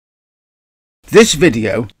This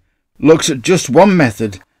video looks at just one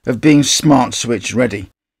method of being smart switch ready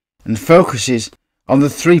and focuses on the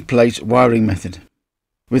 3-plate wiring method.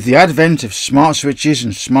 With the advent of smart switches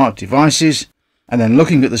and smart devices, and then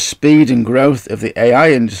looking at the speed and growth of the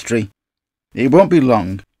AI industry, it won't be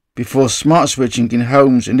long before smart switching in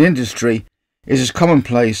homes and industry is as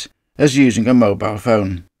commonplace as using a mobile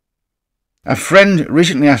phone. A friend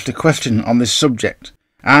recently asked a question on this subject,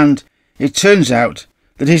 and it turns out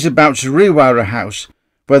that he's about to rewire a house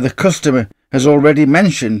where the customer has already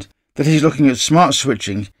mentioned that he's looking at smart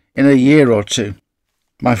switching in a year or two.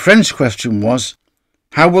 My friend's question was,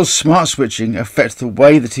 how will smart switching affect the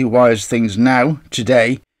way that he wires things now,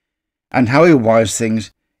 today, and how he wires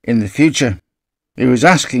things in the future? He was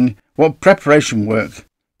asking what preparation work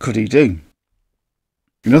could he do.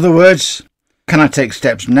 In other words, can I take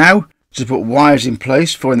steps now to put wires in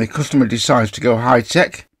place for when the customer decides to go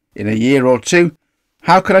high-tech in a year or two?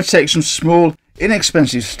 How can I take some small,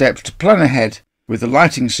 inexpensive steps to plan ahead with the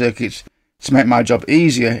lighting circuits to make my job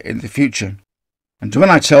easier in the future? And when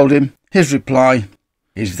I told him, his reply,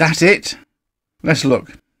 "Is that it? Let's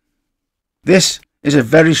look." This is a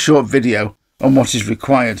very short video on what is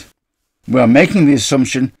required. We are making the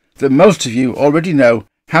assumption that most of you already know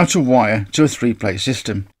how to wire to a 3-plate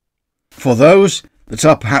system. For those that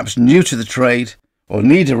are perhaps new to the trade or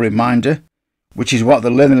need a reminder, which is what the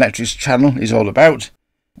Learn Electrics channel is all about,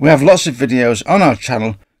 we have lots of videos on our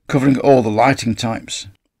channel covering all the lighting types.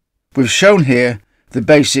 We've shown here the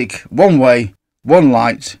basic one-way, one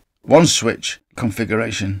light, one switch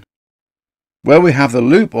configuration, where we have the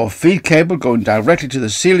loop or feed cable going directly to the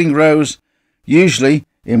ceiling rows, usually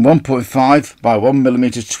in 1.5 by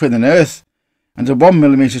 1mm twin and earth, and a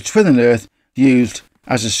 1mm twin and earth used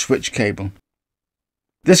as a switch cable.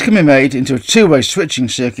 This can be made into a two-way switching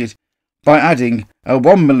circuit by adding a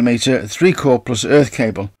 1mm 3-core plus earth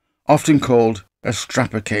cable, often called a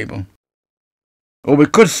strapper cable. Or we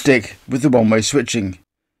could stick with the one-way switching,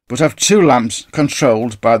 but have two lamps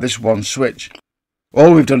controlled by this one switch.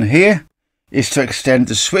 All we've done here is to extend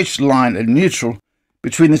the switched line and neutral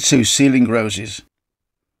between the two ceiling roses.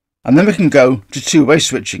 And then we can go to two-way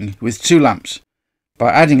switching with two lamps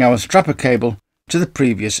by adding our strapper cable to the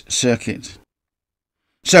previous circuit.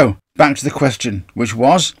 So, back to the question, which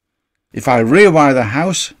was, if I rewire the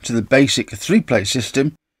house to the basic 3-plate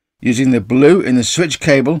system using the blue in the switch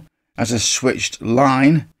cable as a switched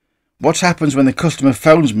line, what happens when the customer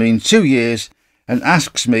phones me in 2 years and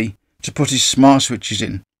asks me to put his smart switches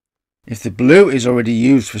in? If the blue is already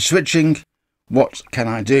used for switching, what can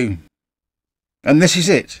I do? And this is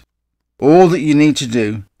it. All that you need to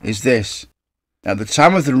do is this. At the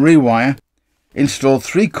time of the rewire, install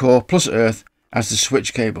 3-core plus earth as the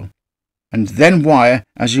switch cable, and then wire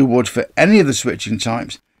as you would for any of the switching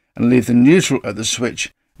types and leave the neutral at the switch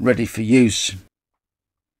ready for use.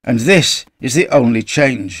 And this is the only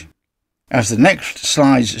change. As the next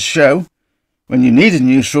slides show, when you need a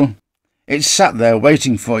neutral, it's sat there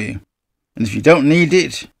waiting for you, and if you don't need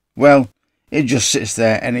it, well, it just sits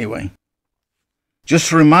there anyway. Just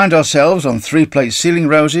to remind ourselves on 3-plate ceiling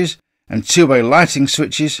roses and two-way lighting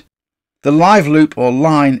switches, the live loop or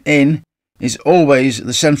line in is always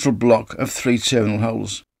the central block of 3 terminal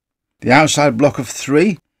holes. The outside block of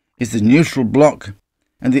 3 is the neutral block,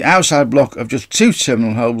 and the outside block of just 2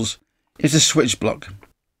 terminal holes is the switch block,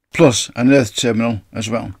 plus an earth terminal as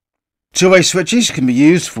well. Two-way switches can be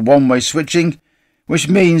used for one-way switching, which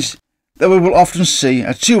means that we will often see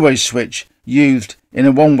a two-way switch used in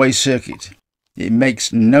a one-way circuit. It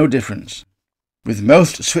makes no difference. With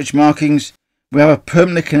most switch markings, we have a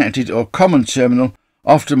permanently connected or common terminal,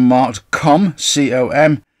 often marked COM,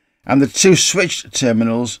 C-O-M, and the two switched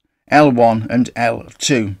terminals L1 and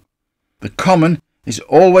L2. The common is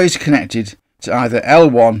always connected to either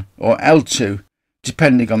L1 or L2,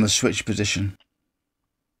 depending on the switch position.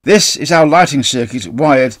 This is our lighting circuit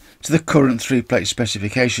wired to the current 3-plate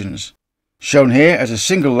specifications. Shown here as a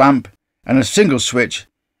single lamp and a single switch,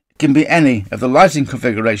 it can be any of the lighting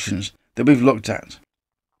configurations that we've looked at.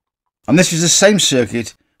 And this is the same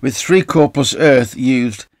circuit with 3-core plus earth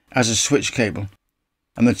used as a switch cable.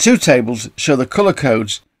 And the two tables show the colour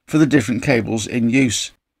codes for the different cables in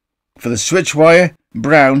use. For the switch wire,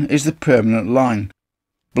 brown is the permanent line.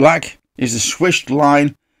 Black is the switched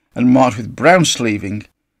line and marked with brown sleeving,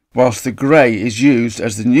 whilst the grey is used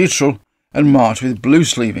as the neutral and marked with blue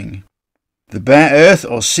sleeving. The bare earth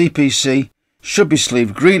or CPC should be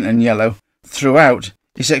sleeved green and yellow throughout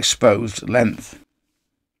its exposed length.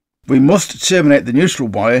 We must terminate the neutral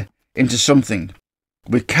wire into something.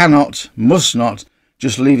 We cannot, must not,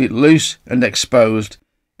 just leave it loose and exposed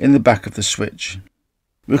in the back of the switch.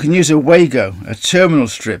 We can use a Wago, a terminal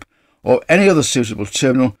strip, or any other suitable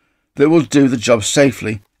terminal that will do the job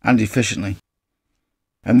safely and efficiently.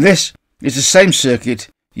 And this is the same circuit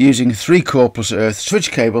using 3-core plus earth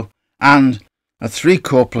switch cable and a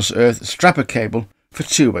 3-core plus earth strapper cable for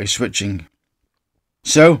two-way switching.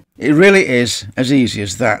 So it really is as easy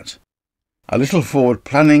as that. A little forward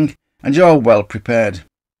planning and you are well prepared.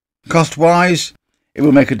 Cost-wise, it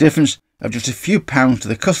will make a difference of just a few pounds to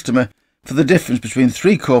the customer for the difference between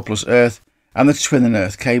 3-core plus earth and the twin and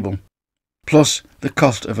earth cable, plus the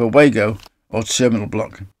cost of a Wago or terminal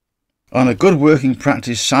block. On a good working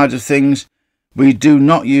practice side of things, we do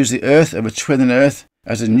not use the earth of a twin and earth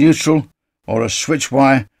as a neutral or a switch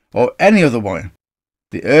wire or any other wire.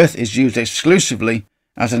 The earth is used exclusively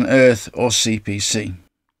as an earth or CPC.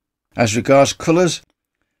 As regards colours,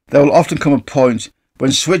 there will often come a point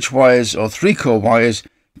when switch wires or 3-core wires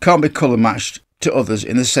can't be colour matched to others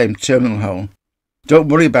in the same terminal hole. Don't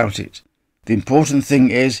worry about it. The important thing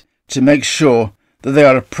is to make sure that they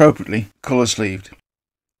are appropriately colour sleeved.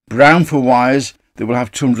 Brown for wires that will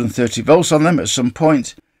have 230 volts on them at some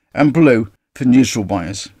point, and blue for neutral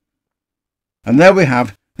wires. And there we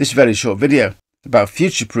have this very short video about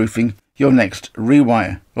future-proofing your next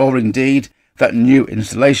rewire, or indeed that new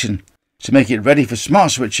installation, to make it ready for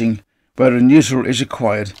smart switching where a neutral is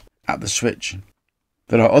required at the switch.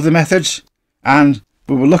 There are other methods, and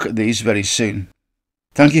we will look at these very soon.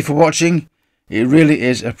 Thank you for watching. It really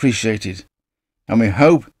is appreciated, and we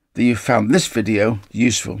hope that you found this video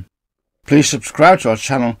useful. Please subscribe to our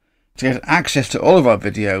channel to get access to all of our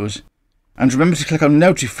videos, and remember to click on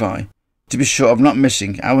notify to be sure of not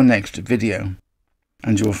missing our next video.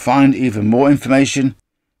 And you will find even more information,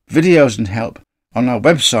 videos and help on our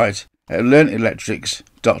website at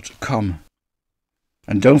learnelectrics.com.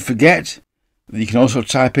 And don't forget that you can also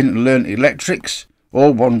type in Learn Electrics,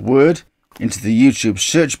 all one word, into the YouTube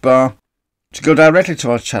search bar to go directly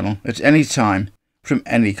to our channel at any time from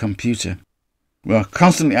any computer. We are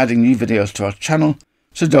constantly adding new videos to our channel,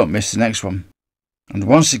 so don't miss the next one. And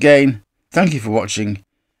once again, thank you for watching,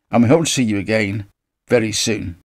 and we hope to see you again very soon.